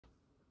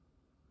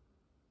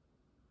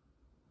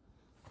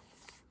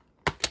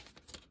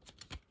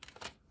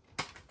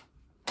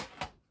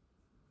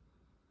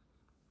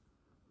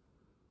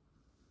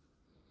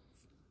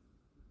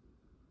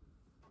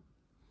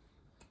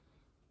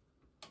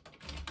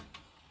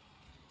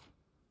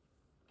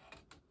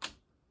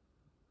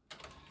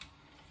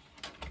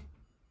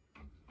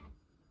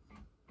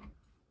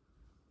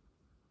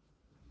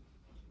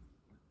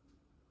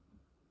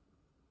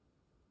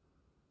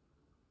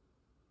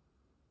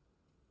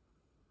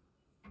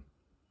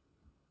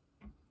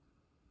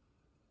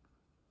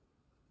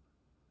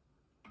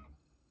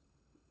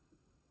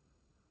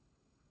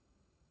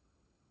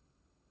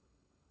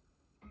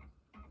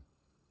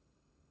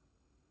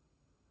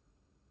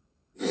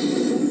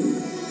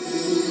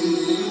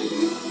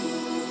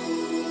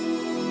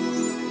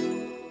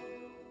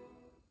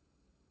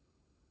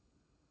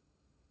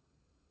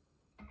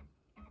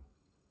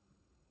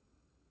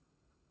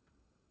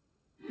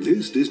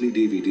This Disney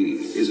DVD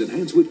is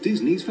enhanced with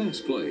Disney's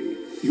Fast Play.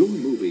 Your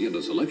movie and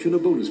a selection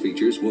of bonus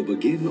features will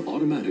begin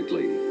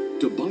automatically.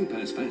 To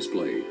bypass Fast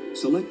Play,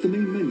 select the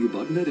main menu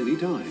button at any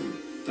time.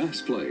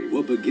 Fast Play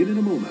will begin in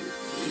a moment.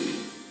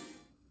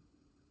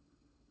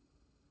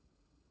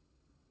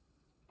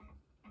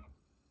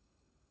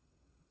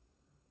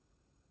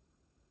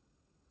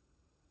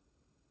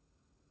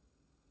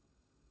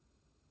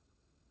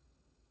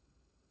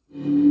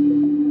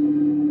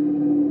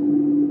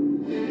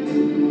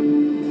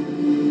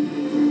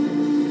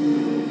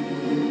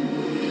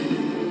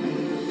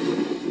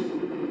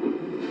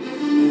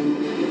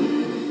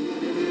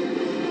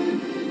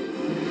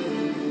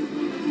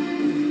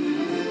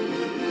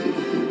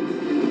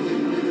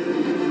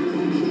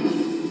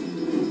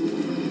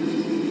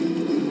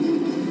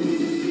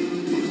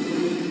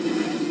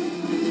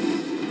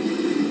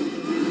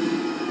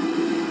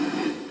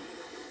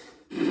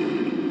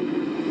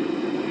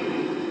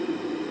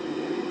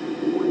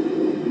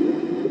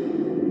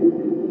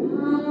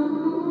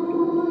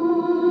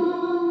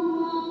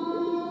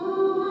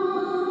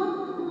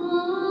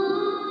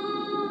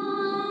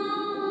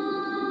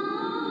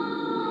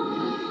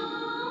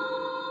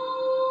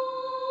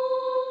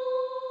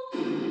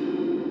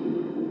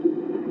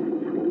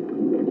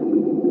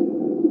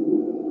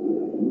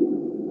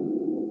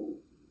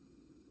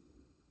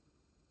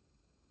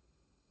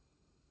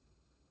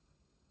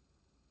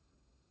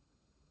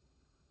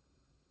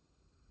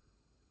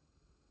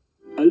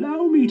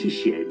 Allow me to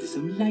shed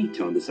some light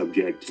on the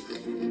subject.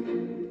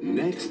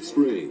 Next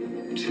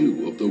spring,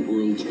 two of the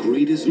world's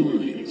greatest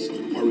minds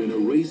are in a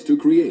race to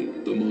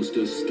create the most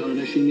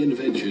astonishing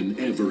invention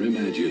ever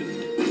imagined.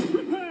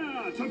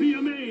 Prepare to be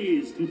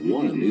amazed!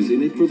 One is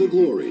in it for the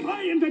glory.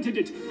 I invented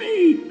it!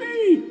 Me!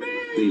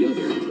 The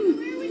other,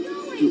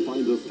 to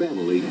find the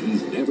family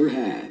he's never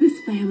had. This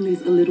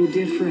family's a little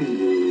different.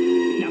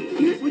 Now,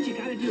 here's what you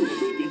gotta do.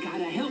 You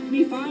gotta help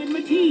me find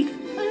my teeth.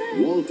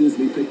 Walt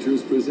Disney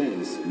Pictures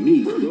presents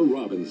Meet the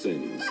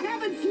Robinsons. I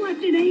haven't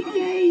slept in 8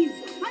 days.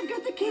 I've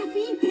got the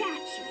caffeine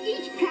patch.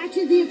 Each patch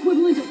is the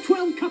equivalent of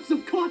 12 cups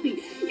of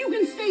coffee. You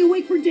can stay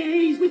awake for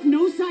days with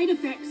no side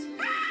effects.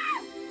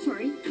 Ah!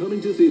 Sorry. Coming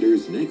to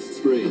theaters next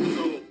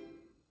spring.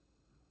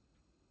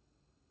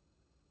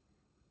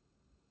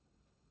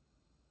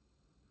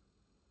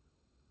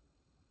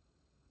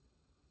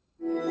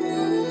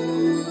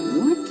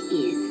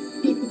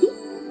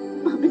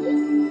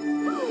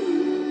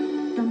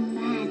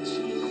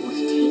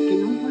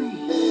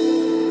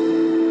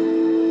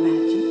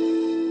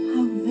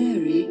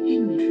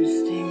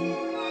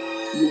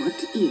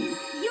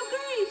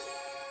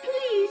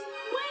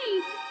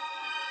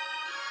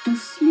 The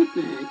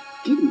slipper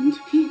didn't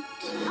fit.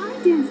 I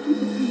danced with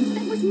the prince.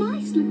 That was my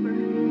slipper.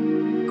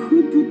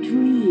 Could the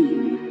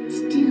dream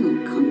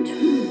still come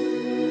true?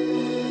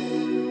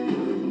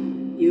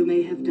 You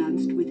may have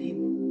danced with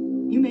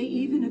him. You may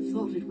even have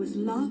thought it was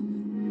love.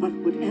 But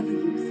whatever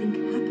you think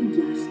happened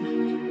last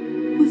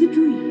night was a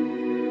dream.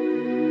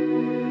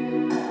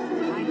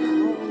 I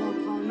call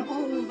upon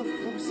all the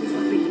forces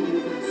of the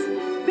universe.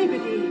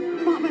 Bibbidi,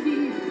 bobbidi,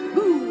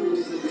 boo!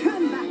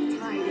 Turn back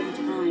tide and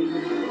time.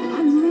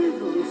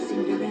 Unravel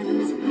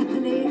Cinderella's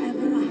happily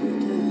ever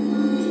after.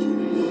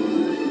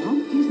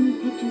 Walt Disney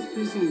Pictures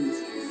presents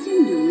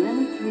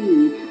Cinderella III,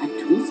 A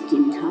Twist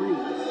in Time.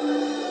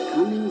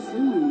 Coming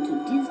soon to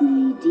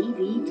Disney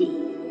DVD.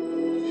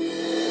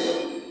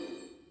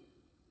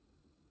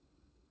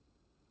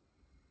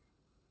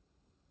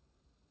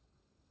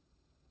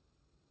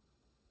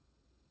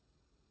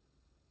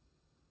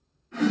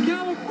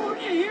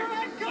 California, here I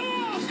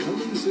come!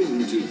 Coming soon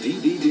to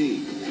DVD.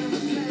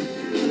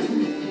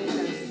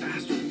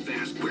 Faster and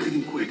fast, quicker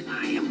than quick.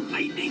 I am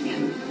lightning.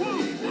 Whoa!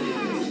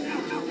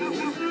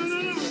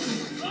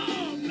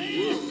 Oh,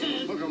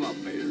 man! Hook 'em up,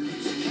 Mater.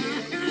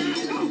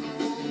 Oh,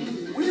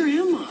 where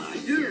am I?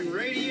 You're in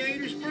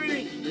Radiator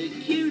Springs, the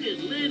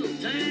cutest little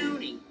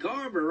town in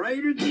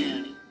Carburetor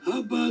County. How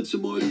about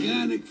some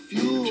organic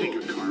fuel? Take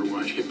a car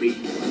wash, hippie.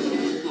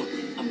 Look,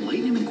 I'm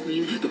Lightning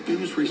McQueen, the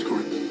famous race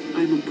car.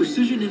 I'm a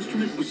precision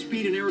instrument of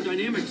speed and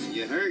aerodynamics.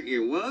 You hurt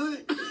your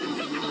what?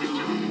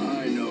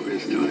 I know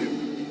his type.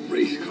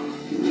 Race car.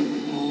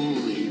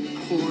 Holy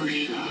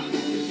Porsche.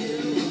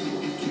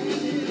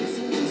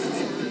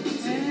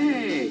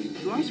 Hey,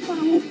 do I spot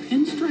a little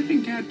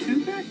pinstriping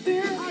tattoo back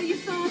there? Oh, you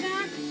saw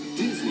that?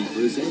 Disney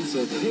presents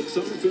a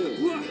Pixar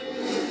film.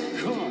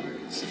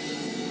 Cars.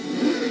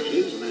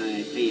 She's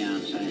my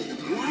fiancée.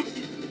 What?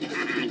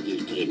 I'm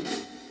just kidding.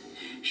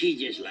 She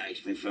just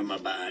likes me for my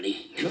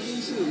body.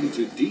 Coming soon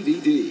to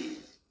DVD.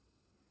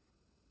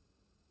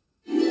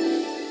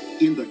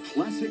 In the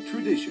classic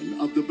tradition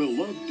of the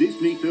beloved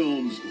Disney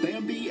films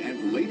Bambi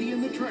and Lady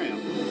and the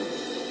Tramp,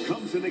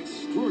 comes an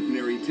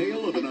extraordinary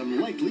tale of an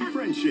unlikely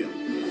friendship.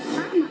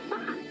 I'm a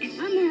fox.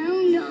 I'm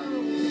a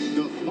hound.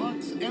 The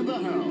Fox and the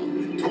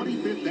Hound,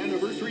 25th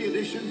Anniversary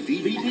Edition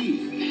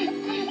DVD.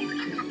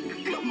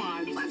 Come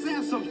on, let's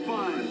have some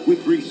fun.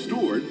 With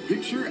restored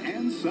picture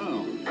and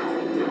sound.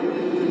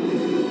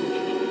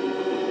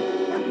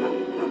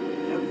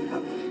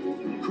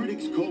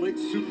 Critics call it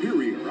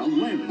Superior, a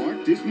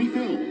landmark Disney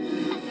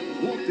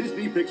film. Walt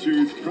Disney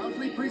Pictures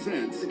proudly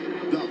presents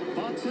The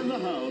Fox and the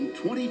Hound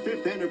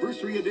 25th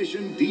Anniversary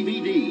Edition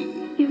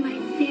DVD. You're my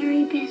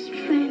very best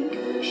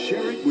friend.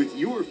 Share it with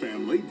your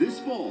family this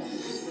fall.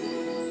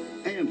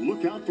 And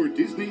look out for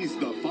Disney's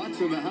The Fox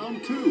and the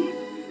Hound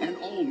 2, an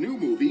all-new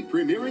movie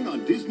premiering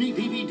on Disney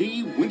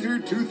DVD Winter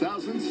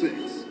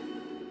 2006.